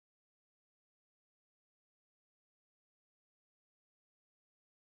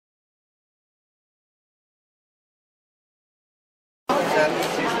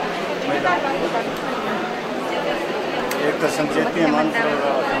एक तो संचेती मंत्र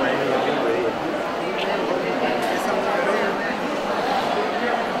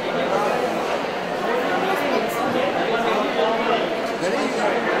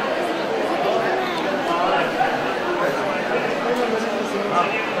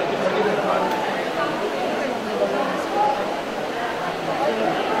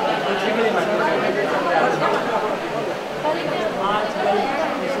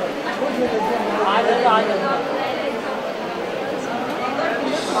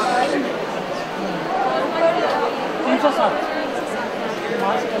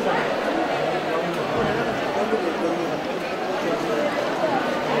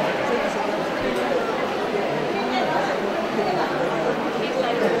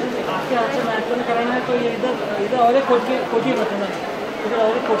कराना है तो ये इधर और एक कोठी बताना इधर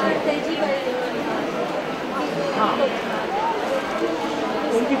और एक कोठी हाँ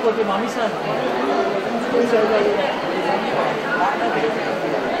उनकी कोठी मामी साहब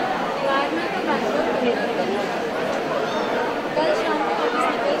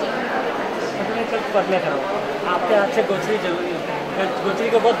पढ़ने करो आपके हाथ से गोचरी जरूरी है गोचरी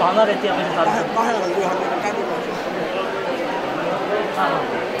को बहुत भावना रहती है अपने साथ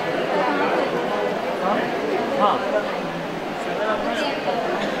हाँ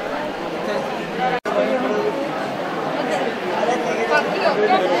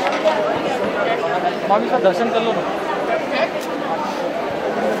मामी का दर्शन कर लो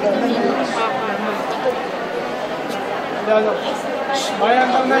भाई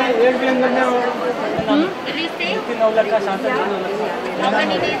अंदर में एक भी अंदर में नितिन नवलख का शांत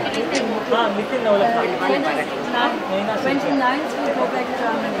हाँ नितिन नवलख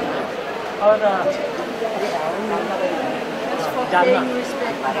और जानना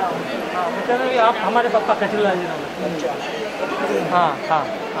हाँ मतलब आप हमारे पापा कचूला जी हाँ हाँ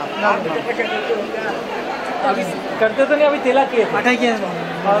हाँ अभी करते तो नहीं अभी तेला किए थे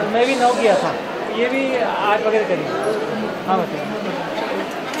और मैं भी 9 किया था ये भी 8 वगैरह करिए हाँ बताइए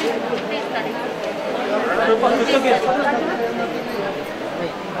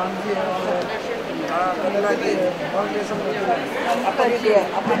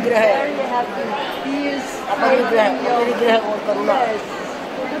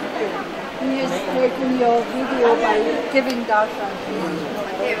He is taking your video by giving darshan.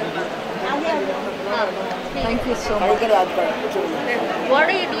 Thank you so much. What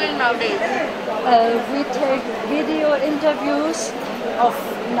are you doing nowadays? We take video interviews of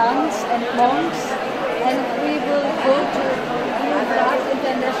nuns and monks, and we will go to Vibha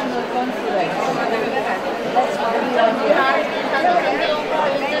International Conference. That's why we are here.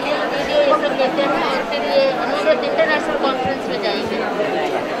 International conference में जाएंगे.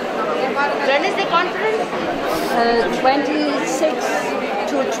 When is the conference? 26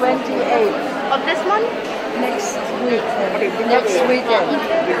 to 28 of this month. Next week. Next weekend.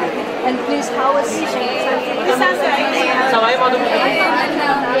 And please, how is Sawai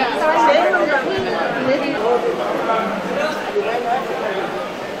Madhopur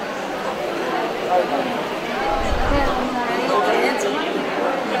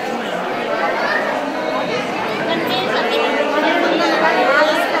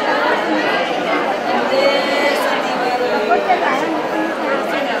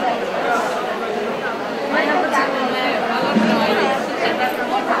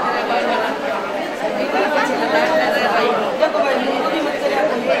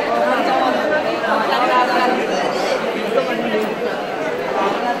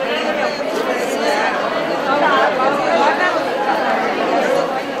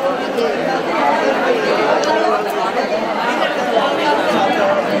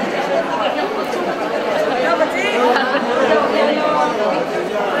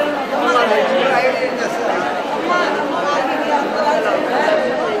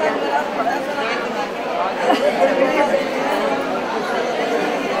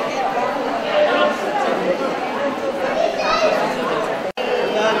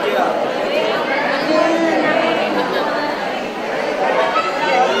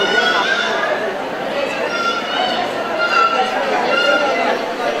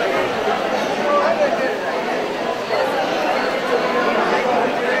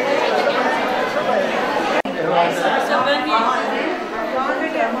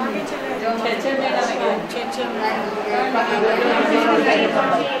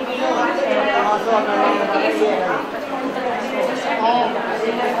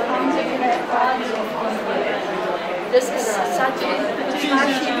This is Sadhvi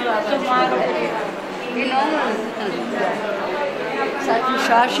Pramukha You know? Sadhvi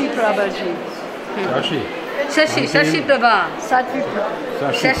Shashi Prabha ji. Shashi. Shashi Prabha. Sadhvi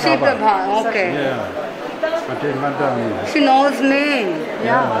Shashi Prabha, okay. Yeah. Until Madam. She knows me.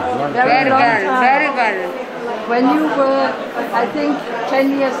 Yeah, Very long well, time. very well. When you were, I think,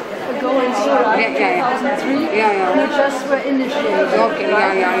 10 years ago in Surat, Yeah. 2003, Yeah. you just were initiated. Okay,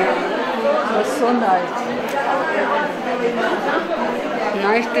 right? yeah. It was so nice.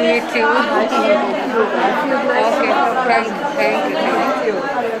 Nice to meet you. Nice to meet you. I feel blessed. Okay, thank you. Thank you.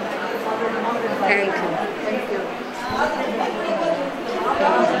 Thank you. Thank you.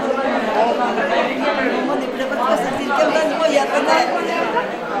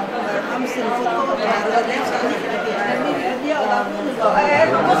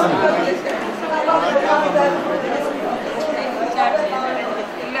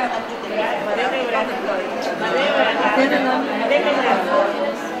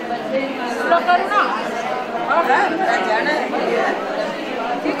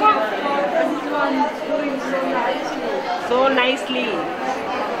 So nicely.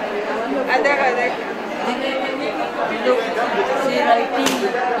 Look, see writing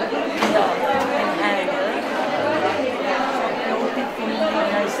and beautifully,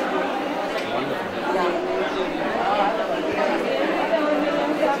 nicely.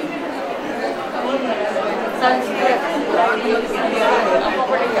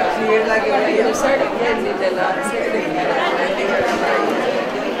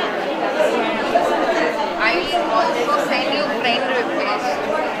 I also send you friend request.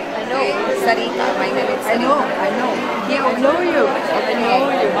 I know. Sarita, my name is I know. I know. I know you. I know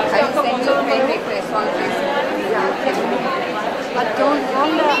you. I will send you friend request on Facebook. But don't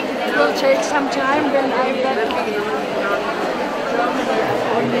wonder, it will take some time when I get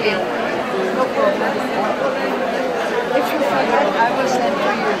only. No problem. If you forget, I will send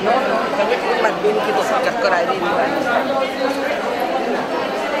to you. Kami kumat din kita sa kaskaray din.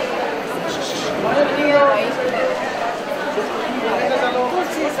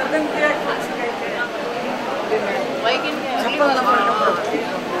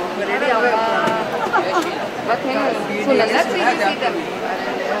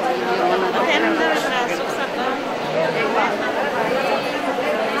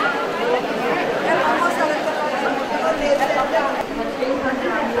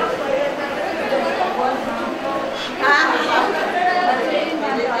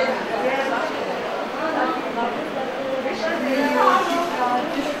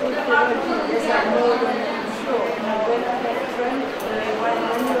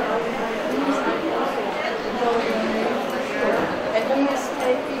 And he is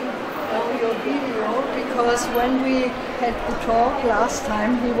taking your video because when we had the talk last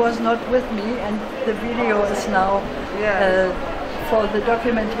time, he was not with me, and the video is now for the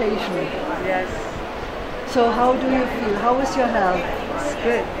documentation. Yes, So how do you feel? How is your health? it's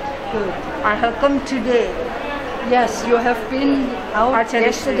good. Good. I have come today. Yes, you have been out Actually,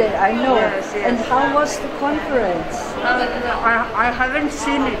 yesterday, I know. yes, yes. And how was the conference? I haven't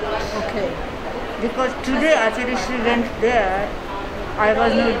seen it Okay. because today actually she went there. I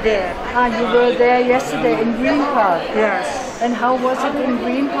was not there. Ah, you were there yesterday in Green Park. Yes, And how was it in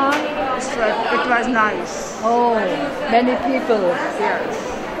Green Park? it was nice. Oh, many people. Yes,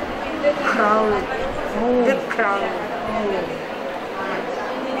 crowd, Oh, big crowd.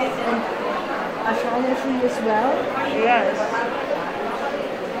 Ashrayashri as well? Yes,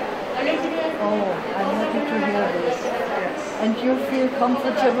 Oh, I'm happy to hear this. yes. And you feel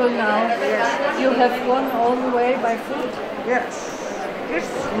comfortable now? Yes. You have gone all the way by foot? Yes,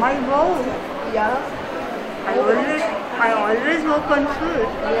 it's my goal. Yeah? I always walk on foot.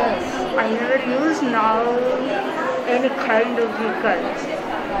 Yes, I never use now any kind of vehicle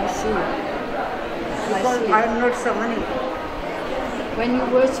I see. because I'm not summoning. When you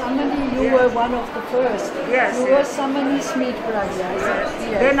were Samani, you were one of the first. Yes, You yes. were Samani's meet brother.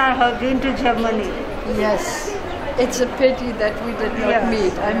 Yes. Then I have been to Germany. Yes. It's a pity that we did not Yes.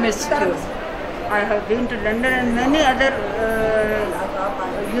 meet. I missed you. I have been to London and many other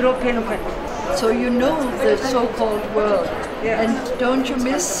European countries. So you know the so-called world. Yes. And don't you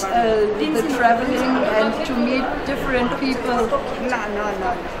miss the traveling and to meet different people? No.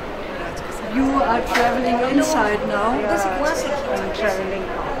 You are traveling inside now I'm traveling.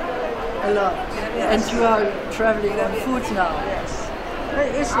 a lot. And you are traveling on foot now.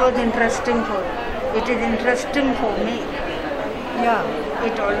 It was interesting it is interesting for me. Yeah.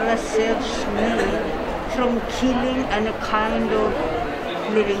 It always saves me from killing any kind of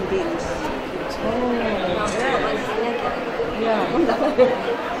living beings.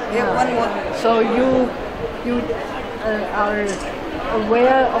 Yeah. So you are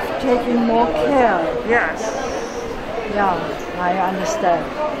aware of taking more care. Yes. Yeah, I understand.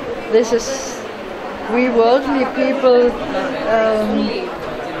 This is we worldly people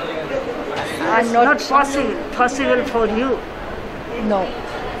are Not possible for you. No,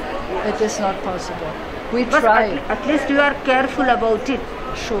 it is not possible. We But try. at least you are careful about it.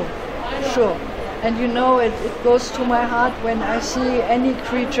 Sure, sure. And you know, it goes to my heart when I see any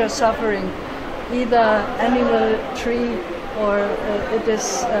creature suffering, either animal, tree, or it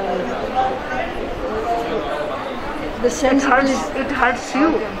is the sensibilization. It hurts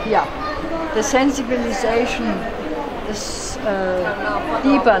you. Yeah, the sensibilization is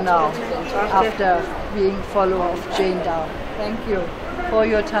deeper now after being follower of Jane Dow. Thank you for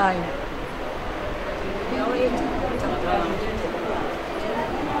your time.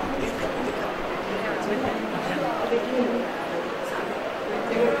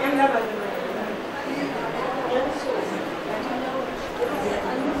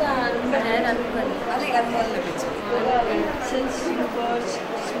 Since you were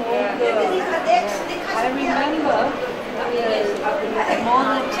small girl, I remember more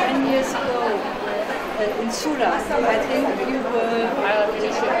than 10 years ago in Surat, I think you were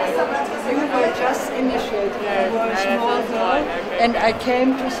just initiated. You were a small girl, and I came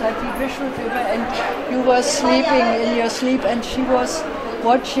to Sadhvi Vishrut and you were sleeping in your sleep, and she was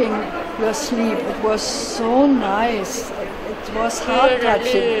watching your sleep. It was so nice. It was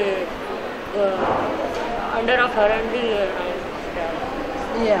heart-touching. Under of her and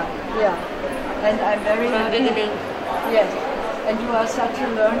Yeah, yeah. And I'm very happy. Yes. And you are such a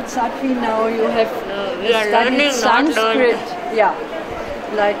learned Sadhvi now. You have we are studied learning, not Sanskrit. learned. Yeah,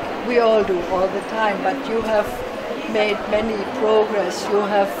 like we all do all the time. But you have made many progress. You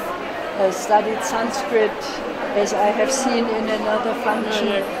have studied Sanskrit, as I have seen in another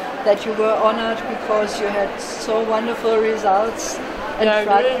function, that you were honored because you had so wonderful results. And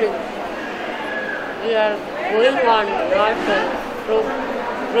we are going on, not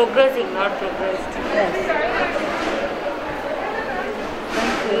progressing, not progressed. Yes.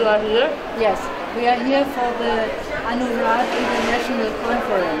 You are here? Yes, we are here for the Anurad International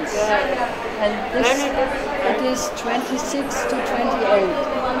Conference. And this it is 26 to 28,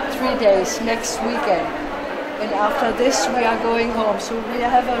 3 days, next weekend. And after this we are going home. So we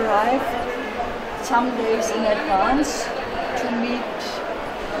have arrived some days in advance to meet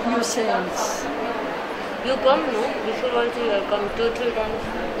new saints. You come, no? Before also you have come 2-3 times.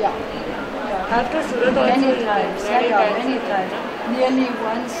 Yeah. After Surat also Many you come, times, many times. Nearly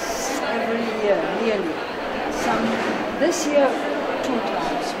once every year, nearly. This year, 2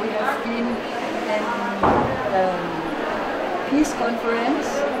 times. We have been in peace conference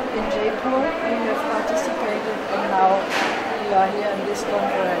in Jaipur. We have participated, and now we are here in this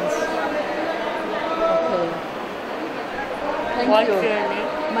conference. Okay. Thank What's you. your name?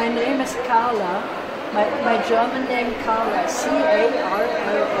 My name is Carla. My German name Carla,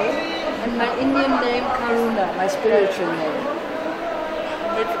 C-A-R-L-A, and my Indian name Karuna, my spiritual name.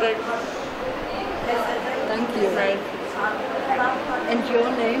 It's good. Thank you. Nice. And your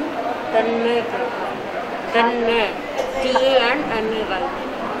name? Tanmay. Tanmay. T-A-N-M-A-Y.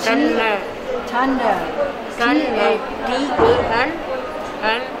 Tanmay. Tanda. Tanmay. T-A-N-N-A-Y.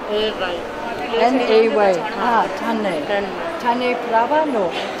 N-A-Y. Ah, Tane. Tanmay. Tane Prabha? No.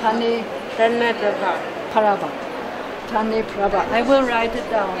 Tane Tanmay Prabha. Prabha. Tane Prabha. I will write it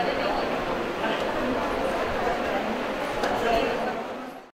down.